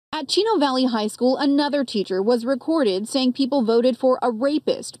At Chino Valley High School, another teacher was recorded saying people voted for a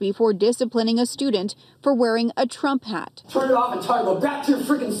rapist before disciplining a student for wearing a Trump hat. Turn it off and tell her to go back to your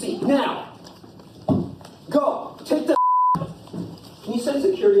freaking seat now. Go. Take the. Can you send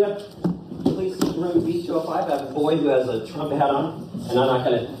security up? Please, room B205. I have a boy who has a Trump hat on, and I'm not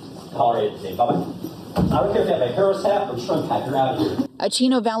going to tolerate it today. Bye-bye. I don't care if you have a Harris hat or Trump hat. You're out of here. A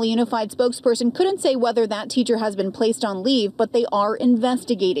Chino Valley Unified spokesperson couldn't say whether that teacher has been placed on leave, but they are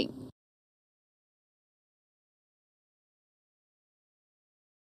investigating.